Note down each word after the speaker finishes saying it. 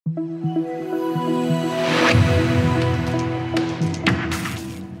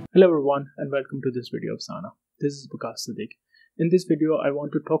Hello everyone and welcome to this video of ZAHNER. This is Siddiq. In this video I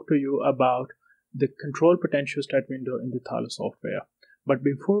want to talk to you about the control potentiostat window in the Thales software. But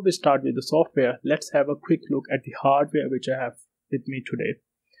before we start with the software, let's have a quick look at the hardware which I have with me today.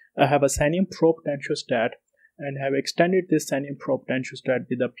 I have a ZAHNER Pro potentiostat and have extended this ZAHNER Pro potentiostat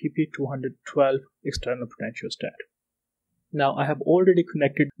with a PP212 external potentiostat. Now I have already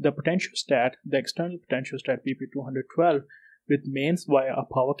connected the potentiostat, the external potentiostat PP212 with mains via a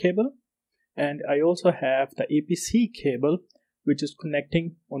power cable, and I also have the APC cable which is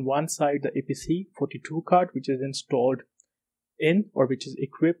connecting on one side the APC 42 card which is installed in or which is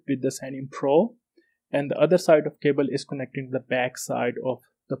equipped with the ZAHNER Pro, and the other side of cable is connecting the back side of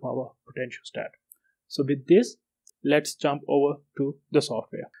the power potentiostat. So with this, let's jump over to the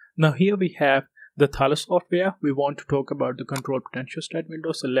software. Now here we have the Thales software. We want to talk about the control potentiostat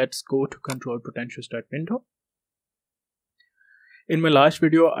window, so let's go to control potentiostat window. In my last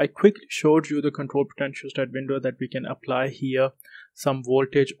video, I quickly showed you the control potentiostat window that we can apply here some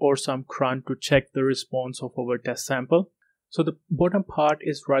voltage or some current to check the response of our test sample. So the bottom part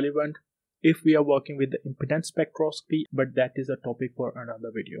is relevant if we are working with the impedance spectroscopy, but that is a topic for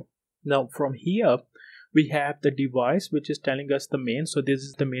another video. Now from here, we have the device which is telling us the main. So this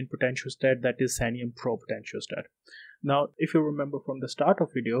is the main potentiostat, that is ZAHNER Pro potentiostat. Now if you remember from the start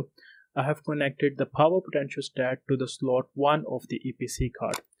of video, I have connected the power potentiostat to the slot 1 of the APC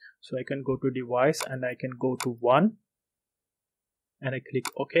card. So I can go to device and I can go to 1 and I click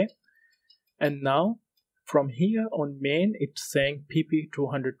OK. And now from here on main, it's saying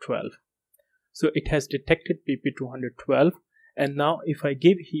PP212. So it has detected PP212, and now if I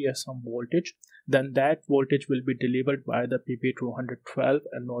give here some voltage, then that voltage will be delivered by the PP212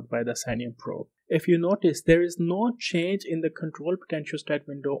 and not by the ZAHNER Pro. If you notice, there is no change in the control potentiostat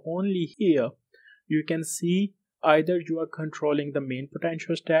window. Only here you can see either you are controlling the main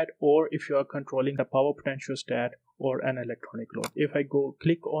potentiostat or if you are controlling the power potentiostat or an electronic load. If I go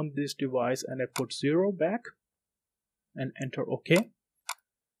click on this device and I put 0 back and enter OK,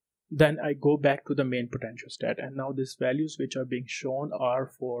 then I go back to the main potentiostat, and now these values which are being shown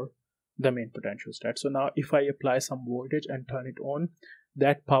are for the main potentiostat. So now if I apply some voltage and turn it on,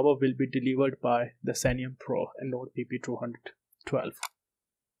 that power will be delivered by the ZAHNER Pro and not PP212.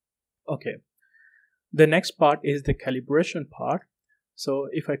 Okay, the next part is the calibration part. So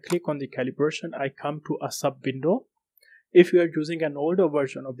if I click on the calibration, I come to a sub window. If you are using an older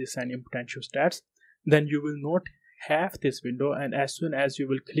version of the ZAHNER potentiostats, then you will not have this window, and as soon as you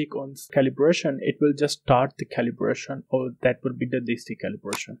will click on calibration, it will just start the calibration, or that will be the DC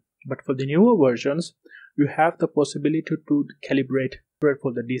calibration. But for the newer versions, you have the possibility to calibrate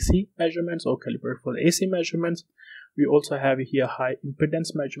for the DC measurements or calibrate for the AC measurements. We also have here high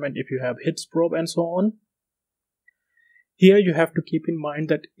impedance measurement if you have Higgs probe and so on. Here you have to keep in mind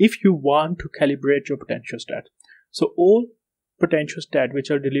that if you want to calibrate your potentiostat, so all potentiostat which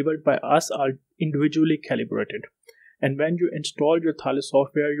are delivered by us are individually calibrated. And when you install your Thales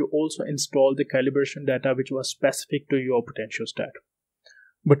software, you also install the calibration data which was specific to your potentiostat.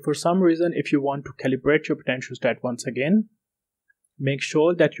 But for some reason, if you want to calibrate your potentiostat once again, make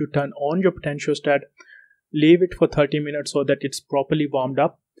sure that you turn on your potentiostat, leave it for 30 minutes so that it's properly warmed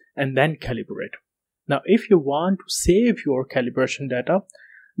up, and then calibrate. Now if you want to save your calibration data,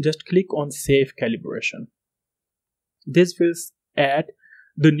 just click on Save Calibration. This will add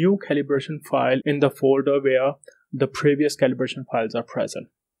the new calibration file in the folder where the previous calibration files are present.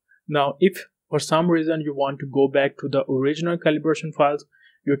 Now if for some reason you want to go back to the original calibration files,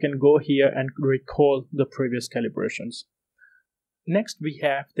 you can go here and recall the previous calibrations. Next we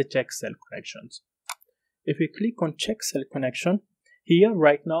have the check cell connections. If we click on check cell connection, here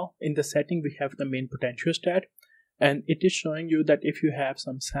right now in the setting we have the main potentiostat, and it is showing you that if you have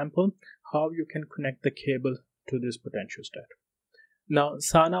some sample, how you can connect the cable to this potentiostat. Now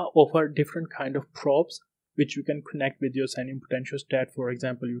ZAHNER offer different kind of probes which you can connect with your ZAHNER potentiostat. For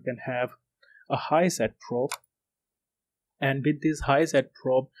example, you can have a high Z probe, and with this high Z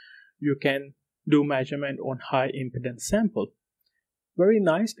probe you can do measurement on high impedance sample. Very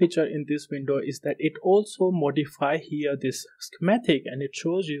nice feature in this window is that it also modify here this schematic, and it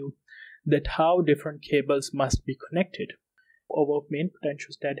shows you that how different cables must be connected. Our main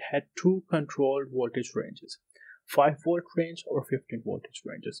potentiostat had two controlled voltage ranges, 5 volt range or 15 voltage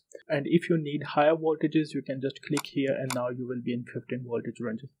ranges, and if you need higher voltages you can just click here and now you will be in 15 voltage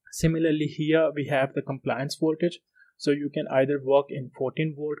ranges. Similarly here we have the compliance voltage, so you can either work in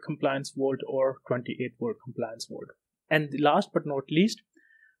 14 volt compliance volt or 28 volt compliance volt. And last but not least,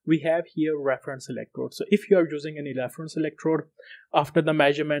 we have here reference electrode. So if you are using any reference electrode, after the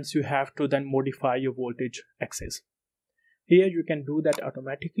measurements you have to then modify your voltage axis. Here you can do that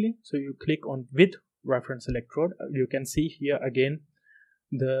automatically. So you click on with reference electrode. You can see here again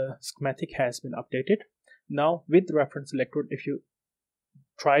the schematic has been updated. Now with reference electrode, if you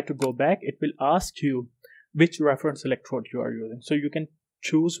try to go back, it will ask you which reference electrode you are using. So you can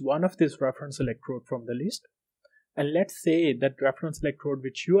choose one of these reference electrode from the list, and let's say that reference electrode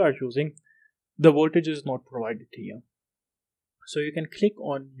which you are using, the voltage is not provided here. So you can click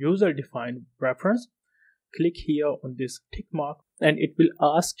on user defined reference, click here on this tick mark, and it will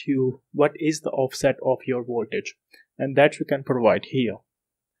ask you what is the offset of your voltage, and that you can provide here.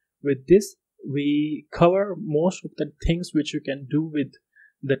 With this, we cover most of the things which you can do with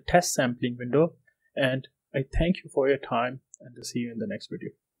the test sampling window, and I thank you for your time and see you in the next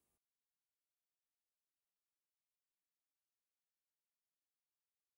video.